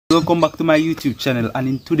Welcome back to my YouTube channel, and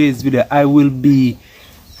in today's video I will be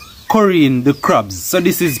currying the crabs. So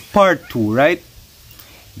this is part 2, right?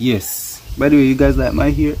 Yes. By the way, you guys like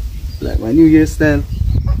my hair? Like my new hairstyle?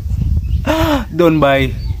 Done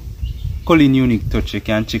by Colleen Unique Touch. You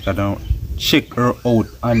can check her out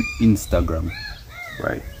on Instagram.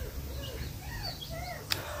 Right.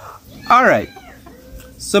 Alright.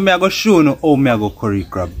 So me I go show you how me I go curry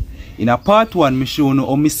crab. In a part 1, me show you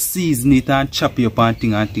how me season it and chop it up and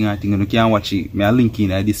thing. You can watch it. Me a link in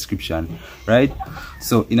the description. Right?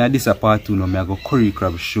 So in this part 2 now, me I go curry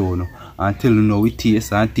crab show you and tell you how it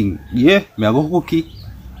tastes and thing. Yeah, me I go cook it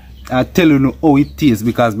and tell you how it tastes,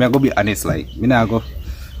 because me I go be honest, like me not go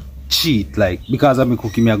cheat, like because of me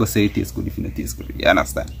cooking me I go say it tastes good if it not tastes good. You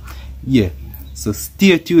understand? Yeah. So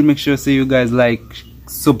stay tuned, make sure say you guys like,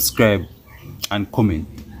 subscribe and comment.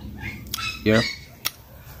 Yeah.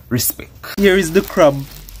 Respect. Here is the crab,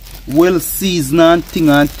 well seasoned and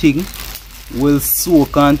thing, well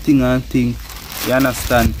soaked and thing. You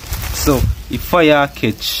understand? So if fire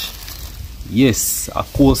catch, yes, a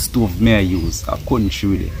coal stove may I use. I couldn't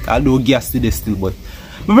shoot it. I do gas today still, but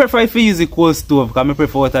I prefer if you use a coal stove, because I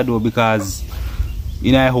prefer what I do, because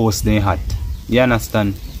in a house they hot. You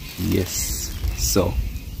understand? Yes. So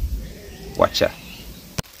watch out.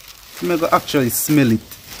 I'm gonna actually smell it.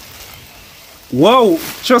 Wow,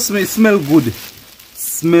 trust me, it smells good.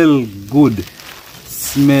 Smell good.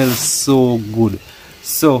 Smells so good.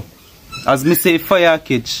 So, as me say, fire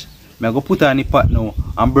catch, I'm going to put it on the pot now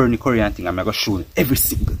and burn the curry and thing, and I'm going to show you every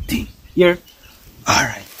single thing. Here?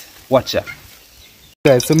 Alright, watch out.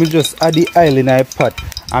 Guys, so me just add the oil in the pot,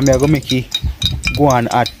 and I'm going to make it go on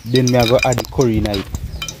hot. Then I'm going to add the curry in it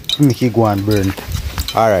to make it go and burn.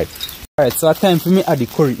 Alright. Alright, so it's time for me to add the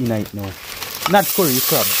curry in it now. Not curry,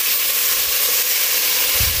 crab.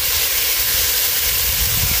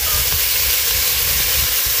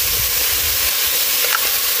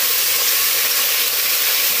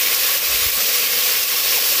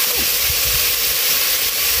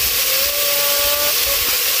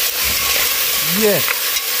 Yeah.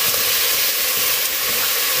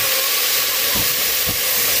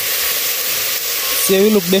 See,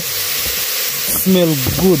 look there. Smell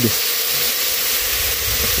good.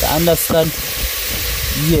 You understand?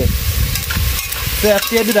 Yeah. So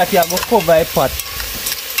after you do that, you go cover a pot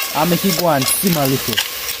and make it go and simmer a little.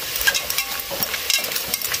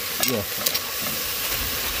 Yeah.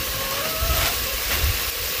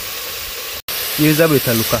 Here's a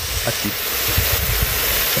better look at it.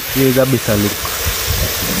 Here's a better look.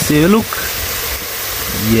 See, look?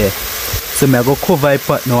 Yeah. So I go cover a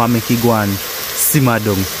pot now and make it go and simmer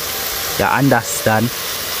down. You understand?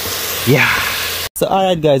 Yeah. So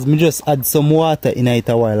alright guys, me just add some water in it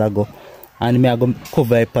a while ago, and I go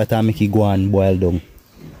cover a pot and make it go and boil down.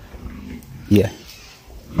 Yeah.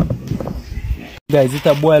 Guys, it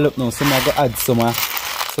a boil up now, so I go add some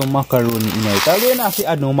macaroni in it. I don't have to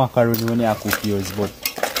add no macaroni when you cook yours, but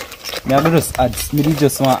I just add, maybe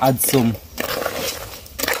just want to add some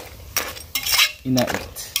in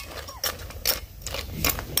it.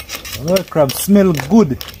 Oh, crab smell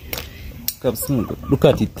good. Crab smell good. Look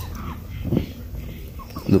at it.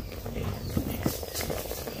 Look.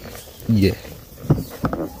 Yeah.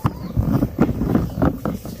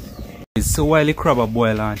 So while the crab a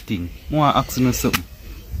boil and thing, I want to ask you something.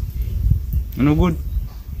 You know good?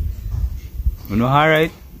 You know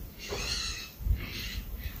alright?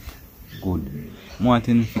 Good. I want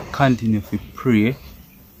to continue to pray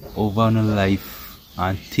over our life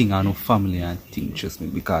and thing and our family and thing, trust me,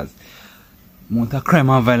 because amount of crime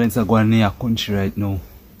and violence are going on in our country right now.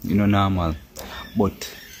 You know, normal.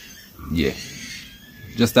 But yeah.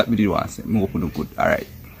 Just that video I say. I hope you good. Alright.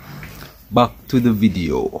 Back to the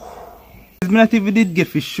video. I not even did get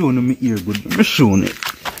for showing me ear good. I'm showing it.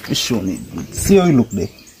 I'm showing it good. See how you look there.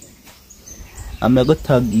 I'm gonna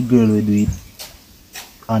tag the girl who do it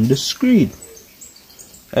on the screen.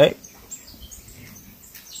 Right?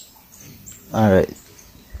 Alright.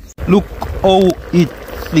 Look how it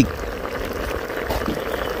thick.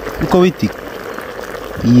 Look how it thick.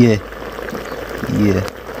 Yeah. Yeah.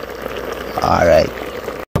 Alright.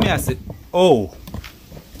 Me I say, oh.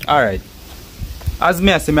 Alright. As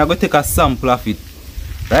me I say, I'm going to take a sample of it.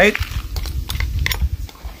 Right?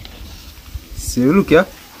 See, look here.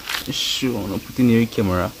 Sure, I'm putting in your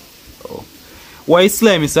camera. Oh. Why it's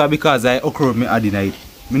slimy, sir? Because I okra me adding it.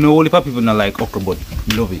 I know only people not like okra, but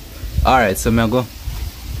I love it. Alright, so I go.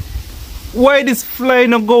 Why this fly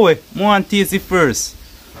not go away? I want to taste it first.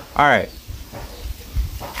 Alright.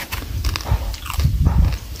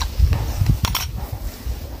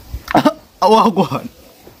 Oh, go on.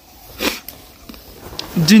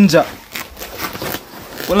 Ginger.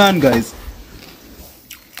 Hold on, guys.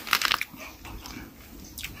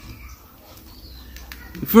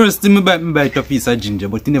 First thing, I bite a piece of ginger,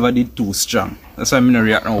 but it never did too strong. That's why I'm not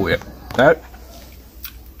react nowhere. Right?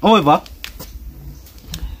 However,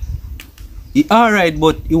 it alright,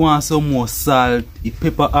 but you want some more salt. It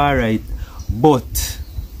pepper alright, but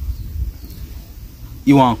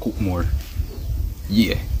you want to cook more.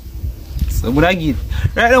 Yeah. So when I get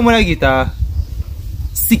right now, when I get a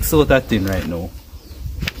 6 out of 10 right now.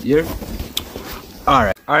 Yeah.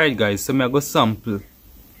 Alright, guys. So I go sample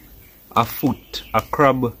a foot, a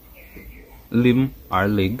crab limb or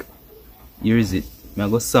leg. Here is it. I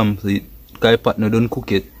go sample it. Guy partner don't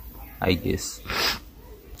cook it, I guess.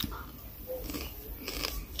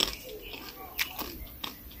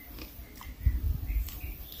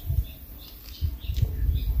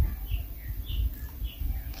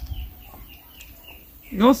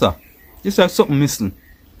 No, sir. It's like something missing.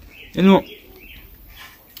 You know,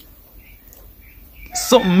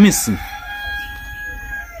 something missing.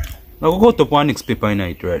 Now go to one next paper in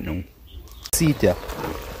it right now. See it here.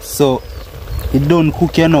 So it don't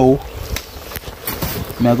cook here now.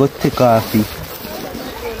 I go take off it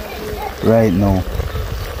right now.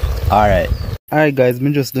 Alright guys,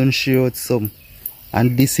 me just done show out some,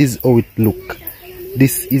 and this is how it look.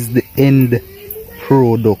 This is the end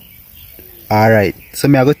product. Alright, so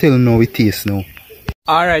me I go tell you now it tastes now.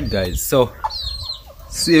 Alright guys, so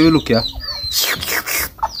see how we look here.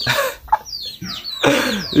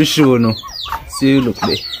 You show now. See how you look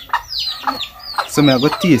there. So me I go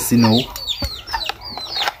taste it now.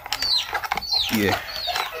 Yeah.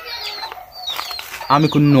 And I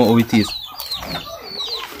couldn't know how it tastes.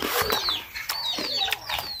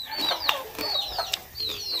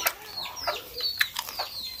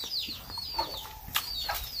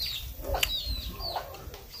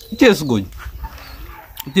 It tastes good.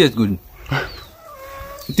 It tastes good.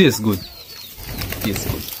 It tastes good. It tastes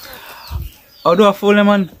good. How do I feel,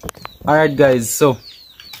 man? Alright guys, so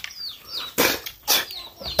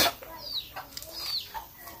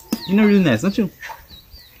you know, really nice, don't you?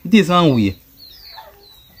 It tastes one way.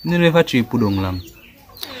 You know if I try put on lamb.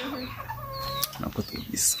 Now put like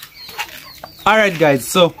this. Alright guys,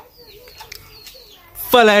 so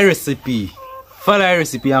follow the recipe. Follow the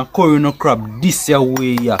recipe and curry no crab this your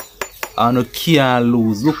way here. And no can't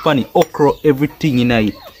lose. Look for the okra, everything in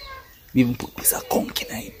it. We even put this a conch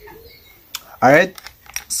in it. Alright?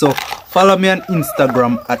 So follow me on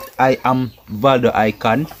Instagram at I am Valdo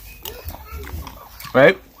Icon.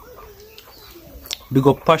 Right? Big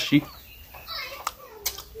up Pashi. You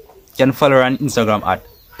can follow her on Instagram at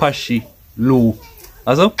Pashi Lou.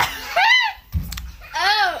 Also?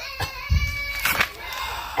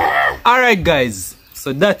 Alright guys,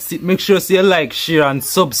 so that's it. Make sure you like, share and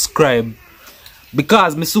subscribe,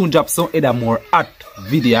 because me soon drop some other more art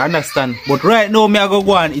video, understand? But right now me I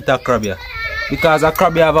go and eat a crab here, because a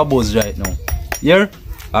crab have a buzz right now. Yeah?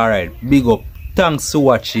 Alright, big up. Thanks for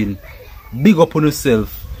watching. Big up on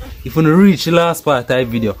yourself. If you reach the last part of the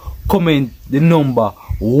video, comment the number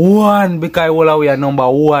 1, because all we are number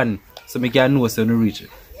 1. So make you know so you reach it.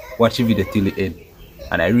 Watch the video till the end.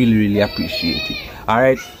 And I really appreciate it.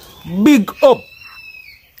 Alright? Big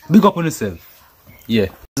up on yourself. Yeah.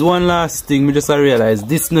 There's one last thing me just realized.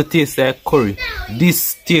 This not taste like curry.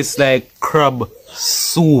 This tastes like crab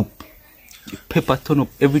soup. The pepper turn up,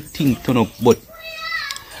 everything turn up, but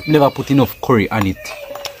never put enough curry on it.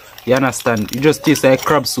 You understand? It just tastes like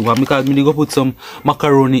crab soup. And because me go put some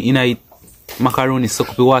macaroni in it, macaroni soak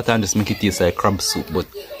up the water and just make it taste like crab soup. But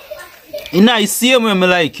in the same way I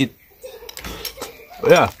like it.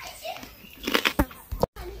 Yeah.